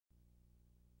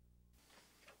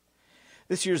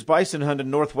This year's bison hunt in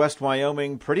northwest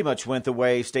Wyoming pretty much went the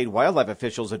way state wildlife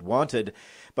officials had wanted,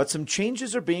 but some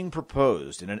changes are being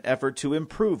proposed in an effort to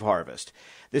improve harvest.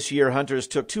 This year, hunters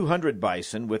took 200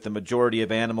 bison, with the majority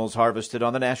of animals harvested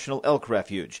on the National Elk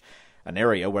Refuge, an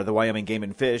area where the Wyoming Game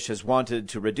and Fish has wanted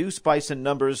to reduce bison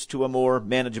numbers to a more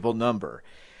manageable number.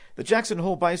 The Jackson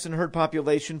Hole bison herd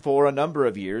population for a number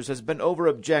of years has been over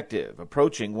objective,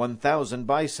 approaching 1,000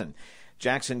 bison.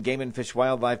 Jackson Game and Fish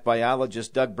wildlife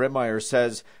biologist Doug Bremeyer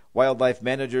says wildlife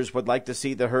managers would like to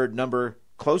see the herd number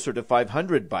closer to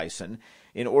 500 bison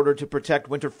in order to protect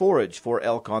winter forage for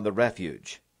elk on the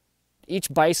refuge.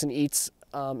 Each bison eats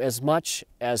as much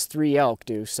as 3 elk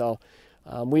do, so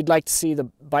we'd like to see the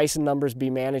bison numbers be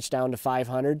managed down to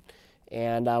 500,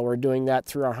 and we're doing that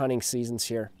through our hunting seasons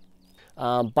here.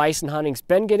 Bison hunting's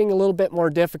been getting a little bit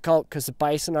more difficult because the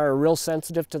bison are real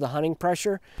sensitive to the hunting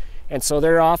pressure, and so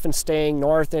they're often staying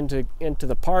north into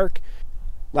the park.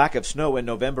 Lack of snow in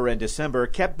November and December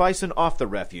kept bison off the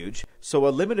refuge, so a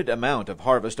limited amount of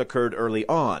harvest occurred early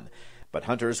on. But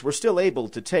hunters were still able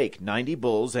to take 90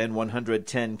 bulls and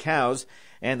 110 cows,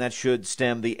 and that should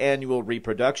stem the annual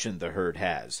reproduction the herd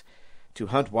has. To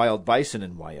hunt wild bison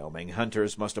in Wyoming,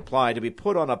 hunters must apply to be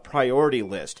put on a priority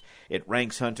list. It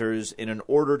ranks hunters in an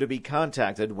order to be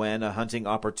contacted when a hunting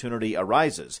opportunity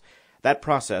arises. That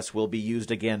process will be used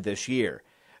again this year.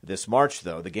 This March,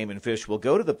 though, the Game and Fish will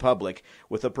go to the public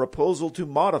with a proposal to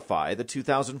modify the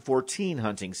 2014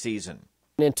 hunting season.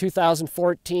 In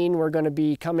 2014, we're going to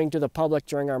be coming to the public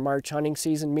during our March hunting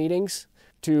season meetings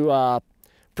to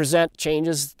present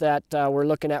changes that we're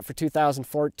looking at for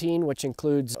 2014, which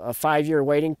includes a 5-year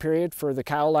waiting period for the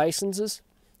cow licenses,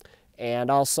 and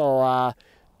also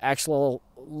actual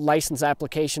license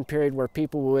application period where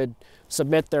people would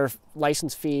submit their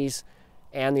license fees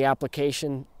and the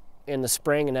application in the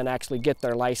spring and then actually get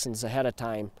their license ahead of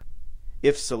time.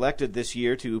 If selected this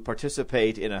year to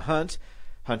participate in a hunt,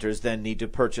 hunters then need to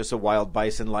purchase a wild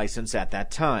bison license at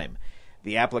that time.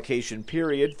 The application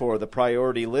period for the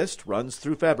priority list runs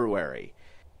through February.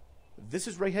 This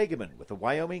is Ray Hageman with the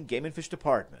Wyoming Game and Fish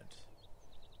Department.